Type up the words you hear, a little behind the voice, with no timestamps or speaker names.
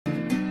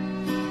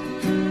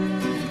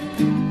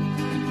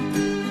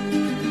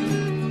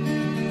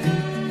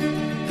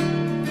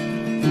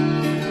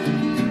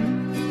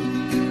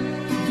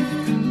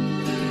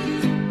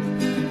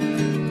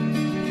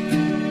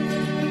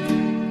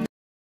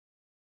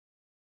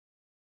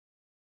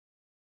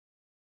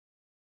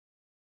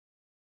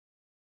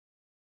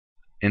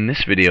In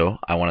this video,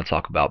 I want to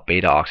talk about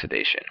beta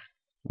oxidation,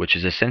 which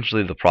is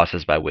essentially the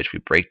process by which we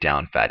break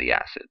down fatty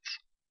acids,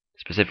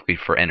 specifically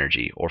for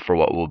energy, or for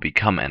what will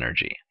become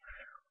energy.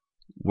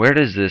 Where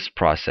does this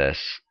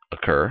process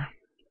occur?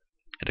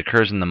 It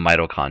occurs in the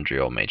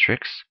mitochondrial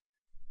matrix,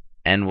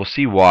 and we'll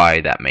see why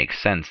that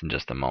makes sense in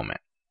just a moment.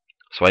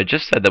 So I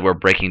just said that we're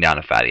breaking down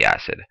a fatty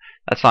acid.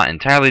 That's not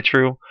entirely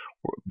true.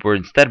 We're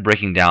instead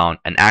breaking down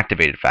an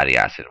activated fatty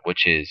acid,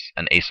 which is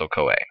an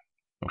acyl-CoA.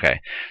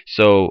 Okay,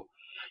 so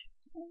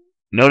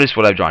notice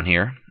what I've drawn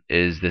here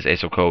is this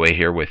acyl-CoA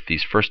here with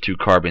these first two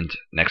carbons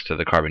next to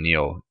the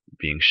carbonyl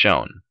being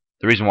shown.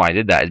 The reason why I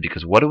did that is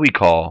because what do we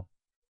call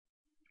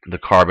the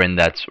carbon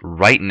that's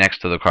right next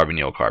to the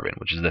carbonyl carbon,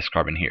 which is this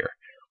carbon here?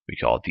 We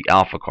call it the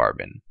alpha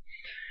carbon.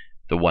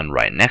 The one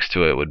right next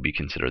to it would be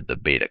considered the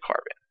beta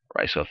carbon,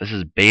 right? So if this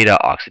is beta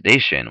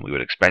oxidation, we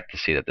would expect to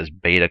see that this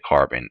beta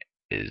carbon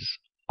is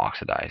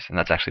oxidized, and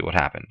that's actually what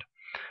happened,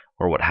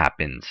 or what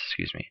happens,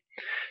 excuse me.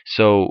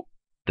 So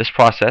this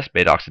process,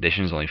 beta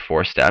oxidation, is only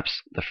 4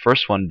 steps, the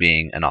first one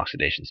being an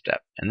oxidation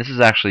step. And this is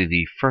actually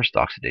the first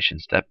oxidation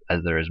step,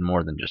 as there is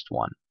more than just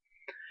one.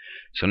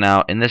 So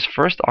now, in this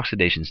first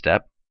oxidation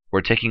step,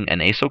 we're taking an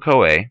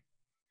acyl-CoA,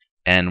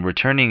 and we're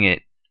turning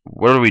it,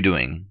 what are we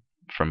doing?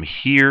 From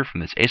here,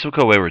 from this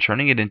acyl-CoA, we're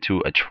turning it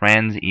into a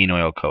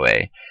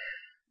trans-enoyl-CoA.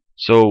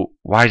 So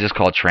why is this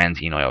called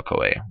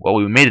trans-enoyl-CoA? Well,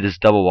 we made this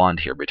double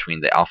bond here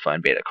between the alpha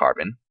and beta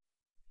carbon.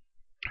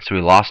 So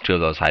we lost 2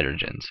 of those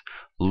hydrogens.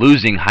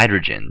 Losing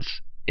hydrogens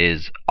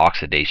is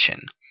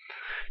oxidation.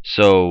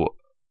 So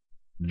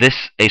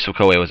this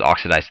acyl-CoA was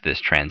oxidized to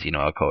this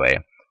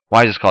trans-enoyl-CoA.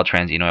 Why is this called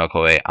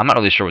trans-enoyl-CoA? I'm not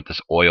really sure what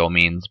this oil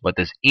means, but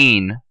this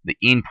ene, the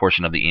ene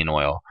portion of the ene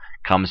oil,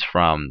 comes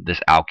from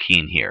this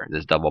alkene here,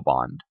 this double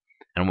bond.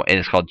 And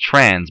it's called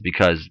trans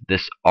because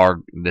this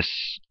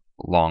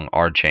long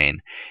R chain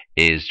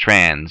is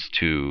trans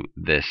to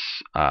this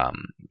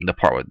the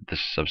part with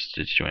this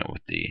substituent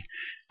with the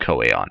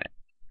CoA on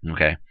it.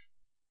 Okay.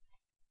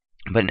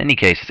 But in any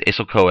case, this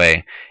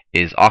acyl-CoA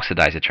is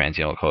oxidized to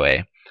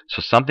trans-enoyl-CoA,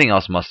 so something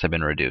else must have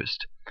been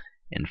reduced.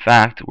 In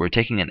fact, we're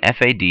taking an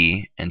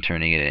FAD and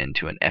turning it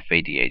into an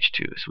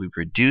FADH2. So we've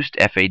reduced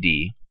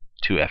FAD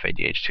to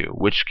FADH2,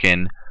 which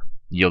can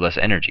yield us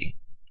energy.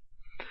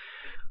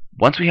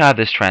 Once we have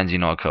this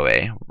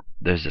trans-enoyl-CoA,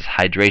 there's this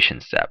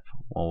hydration step.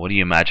 Well, what do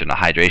you imagine a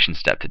hydration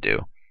step to do?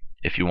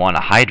 If you want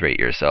to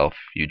hydrate yourself,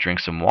 you drink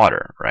some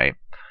water, right?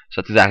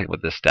 So that's exactly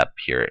what this step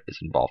here is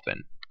involved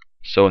in.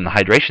 So in the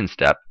hydration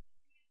step,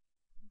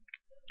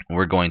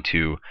 we're going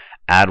to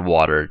add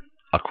water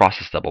across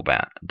this double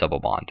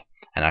bond.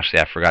 And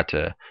actually, I forgot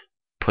to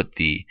put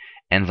the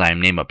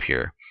enzyme name up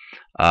here.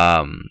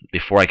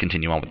 Before I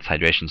continue on with this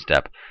hydration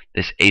step,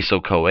 this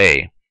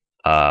acyl-CoA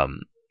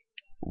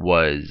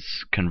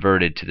was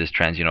converted to this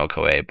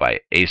trans-enoyl-CoA by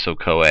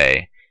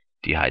acyl-CoA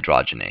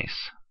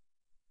dehydrogenase.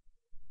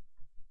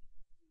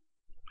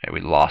 Okay,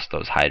 we lost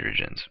those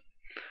hydrogens.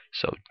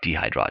 So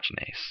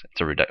dehydrogenase.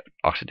 It's a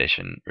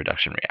oxidation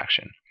reduction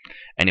reaction.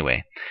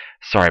 Anyway,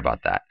 sorry about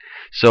that.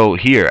 So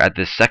here at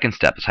this second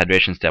step, this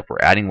hydration step, we're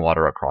adding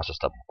water across this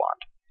double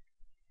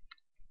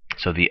bond.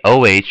 So the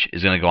OH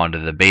is going to go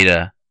onto the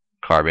beta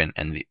carbon,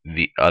 and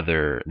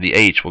the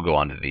H will go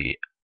onto the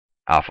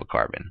alpha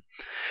carbon.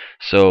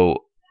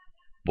 So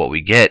what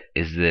we get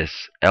is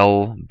this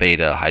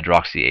L-beta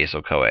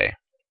hydroxyacyl-CoA.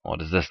 Well,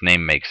 does this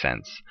name make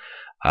sense?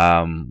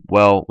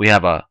 Well, we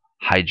have a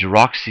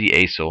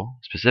hydroxyacyl,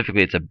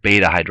 specifically it's a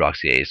beta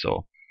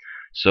hydroxyacyl.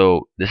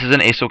 So this is an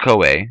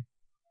acyl-CoA,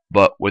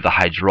 but with a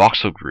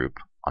hydroxyl group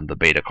on the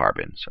beta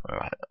carbon. So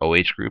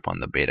OH group on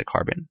the beta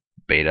carbon,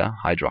 beta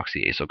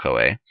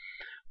hydroxyacyl-CoA.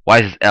 Why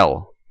is this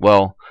L?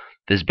 Well,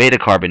 this beta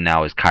carbon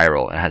now is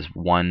chiral. It has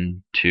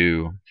 1,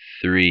 2,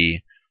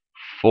 3,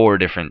 4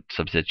 different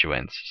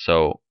substituents.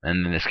 So,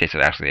 and in this case,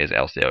 it actually is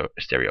L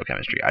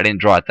stereochemistry. I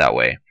didn't draw it that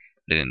way.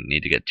 I didn't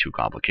need to get too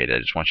complicated. I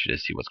just want you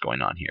to see what's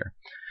going on here.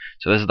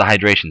 So this is the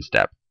hydration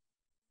step.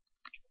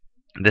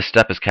 This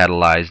step is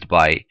catalyzed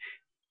by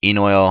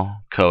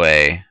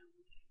enoyl-CoA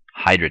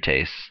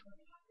hydratase,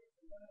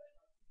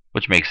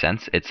 which makes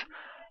sense. It's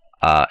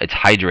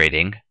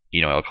hydrating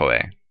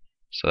enoyl-CoA.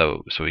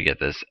 So we get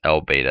this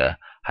L-beta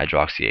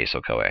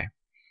hydroxyacyl-CoA.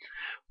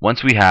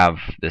 Once we have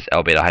this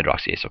L-beta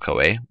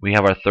hydroxyacyl-CoA, we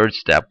have our third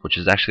step, which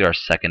is actually our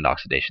second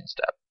oxidation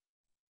step.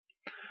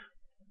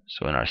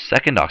 So in our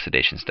second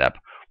oxidation step,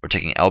 we're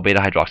taking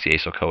L-beta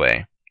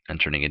hydroxyacyl-CoA and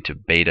turning it into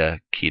beta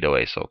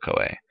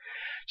ketoacyl-CoA.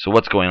 So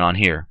what's going on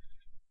here?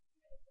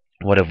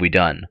 What have we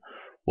done?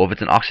 Well, if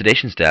it's an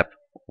oxidation step,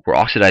 we're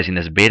oxidizing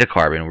this beta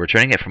carbon. We're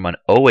turning it from an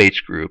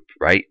OH group,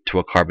 right, to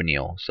a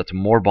carbonyl. So that's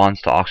more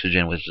bonds to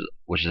oxygen,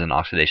 which is an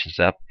oxidation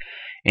step.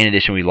 In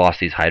addition, we lost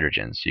these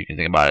hydrogens. So you can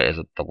think about it as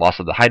the loss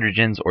of the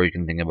hydrogens, or you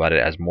can think about it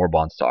as more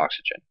bonds to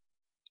oxygen.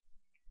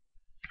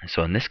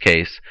 So in this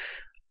case,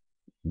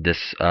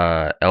 this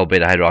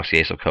L-beta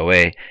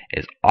hydroxyacyl-CoA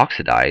is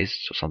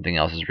oxidized, so something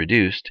else is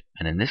reduced.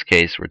 And in this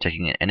case, we're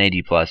taking an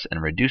NAD+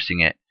 and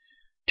reducing it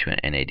to an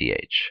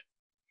NADH.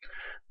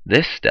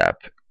 This step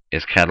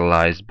is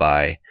catalyzed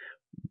by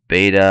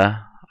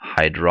beta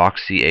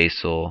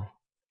hydroxyacyl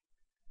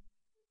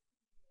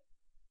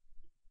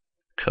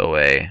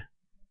CoA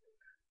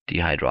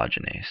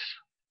dehydrogenase.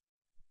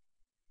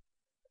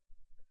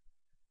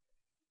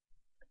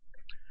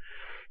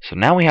 So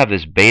now we have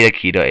this beta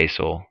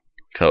ketoacyl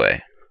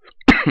CoA.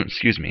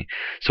 Excuse me.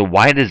 So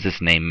why does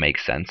this name make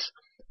sense?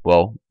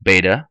 Well,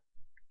 beta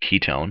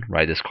ketone,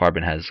 right? This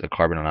carbon has a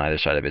carbon on either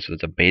side of it, so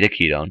it's a beta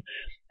ketone,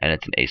 and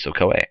it's an acyl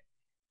CoA.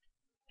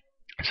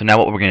 So now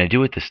what we're going to do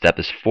with this step,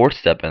 this fourth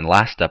step and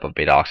last step of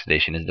beta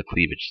oxidation, is the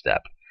cleavage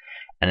step.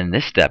 And in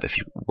this step,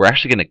 we're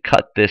actually going to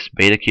cut this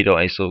beta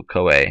ketoacyl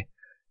CoA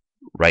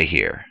right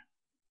here.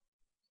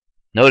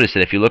 Notice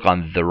that if you look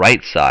on the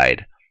right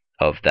side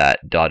of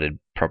that dotted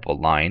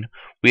purple line,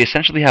 we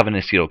essentially have an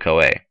acetyl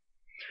CoA.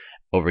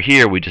 Over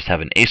here, we just have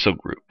an acyl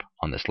group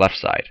on this left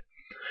side.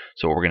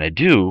 So what we're going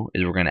to do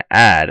is we're going to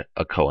add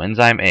a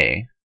coenzyme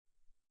A,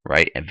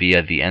 right,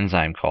 via the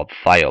enzyme called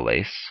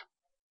thiolase.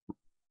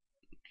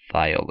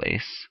 So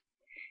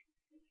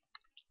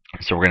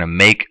we're going to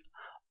make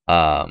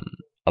a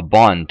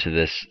bond to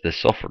this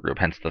sulfur group,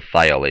 hence the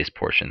thiolase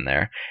portion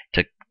there.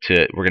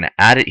 We're going to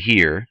add it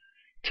here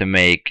to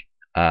make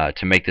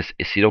this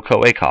acetyl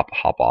CoA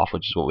hop off,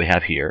 which is what we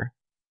have here.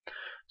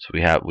 So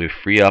we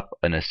free up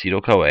an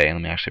acetyl CoA, and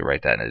let me actually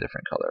write that in a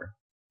different color.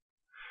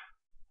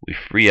 We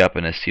free up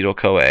an acetyl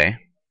CoA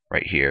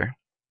right here,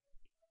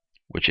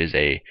 which is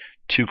a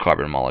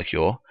 2-carbon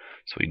molecule.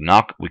 So we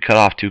cut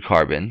off 2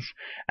 carbons,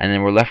 and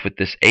then we're left with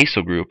this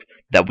acyl group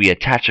that we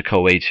attach a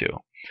CoA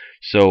to.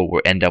 So we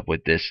end up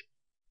with this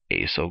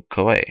acyl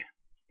CoA,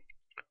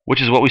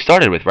 which is what we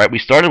started with, right? We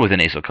started with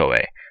an acyl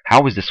CoA.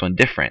 How is this one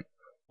different?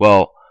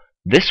 Well,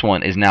 this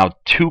one is now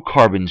 2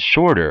 carbons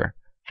shorter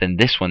than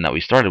this one that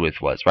we started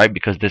with was, right?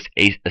 Because this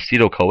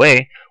acetyl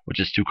CoA, which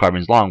is 2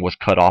 carbons long, was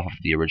cut off of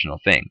the original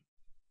thing.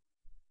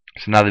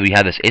 So now that we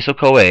have this acyl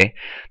CoA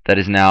that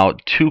is now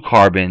 2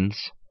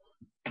 carbons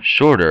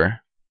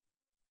shorter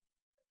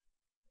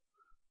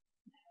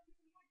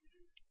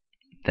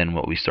than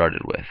what we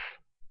started with.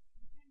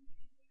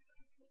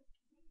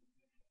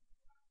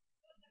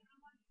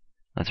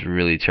 That's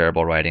really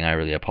terrible writing. I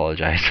really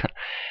apologize.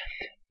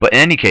 But in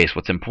any case,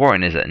 what's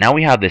important is that now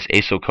we have this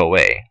acyl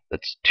CoA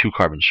that's 2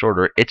 carbons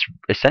shorter. It's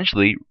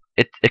essentially,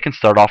 it can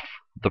start off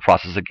the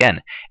process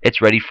again. It's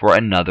ready for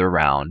another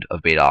round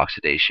of beta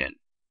oxidation.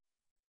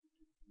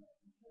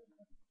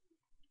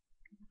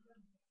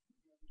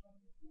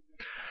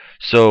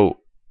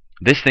 So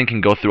this thing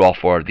can go through all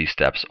 4 of these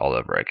steps all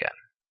over again.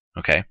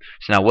 Okay.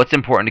 So now what's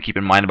important to keep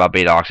in mind about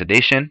beta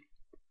oxidation?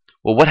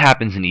 Well, what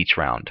happens in each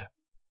round?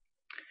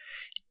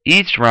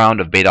 Each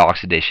round of beta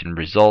oxidation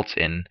results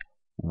in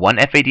 1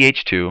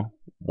 FADH2,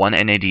 1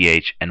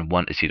 NADH, and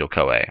 1 acetyl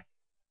CoA.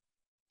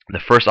 The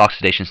first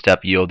oxidation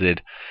step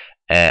yielded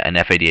an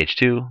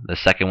FADH2, the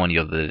second one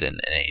yielded an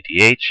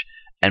NADH,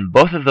 and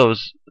both of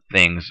those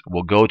things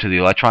will go to the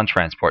electron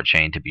transport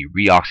chain to be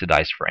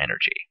reoxidized for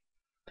energy.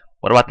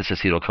 What about this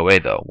acetyl CoA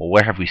though? Well,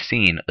 where have we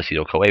seen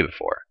acetyl CoA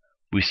before?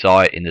 We saw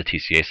it in the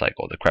TCA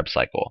cycle, the Krebs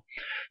cycle.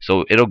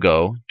 So it'll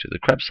go to the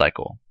Krebs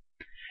cycle.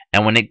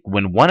 And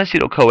when 1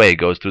 acetyl CoA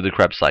goes through the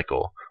Krebs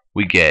cycle,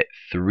 we get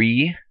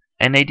 3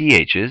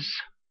 NADHs,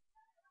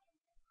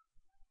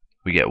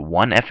 we get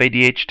 1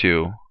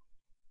 FADH2,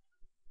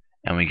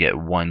 and we get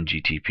 1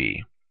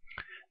 GTP.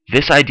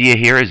 This idea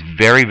here is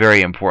very,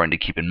 very important to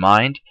keep in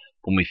mind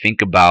when we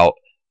think about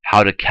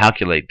how to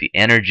calculate the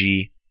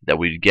energy that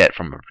we get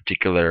from a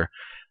particular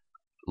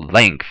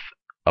length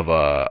of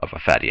a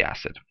fatty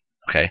acid.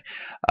 Okay,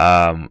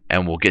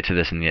 and we'll get to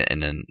this in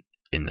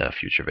the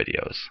future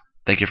videos.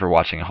 Thank you for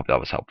watching. I hope that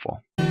was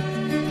helpful.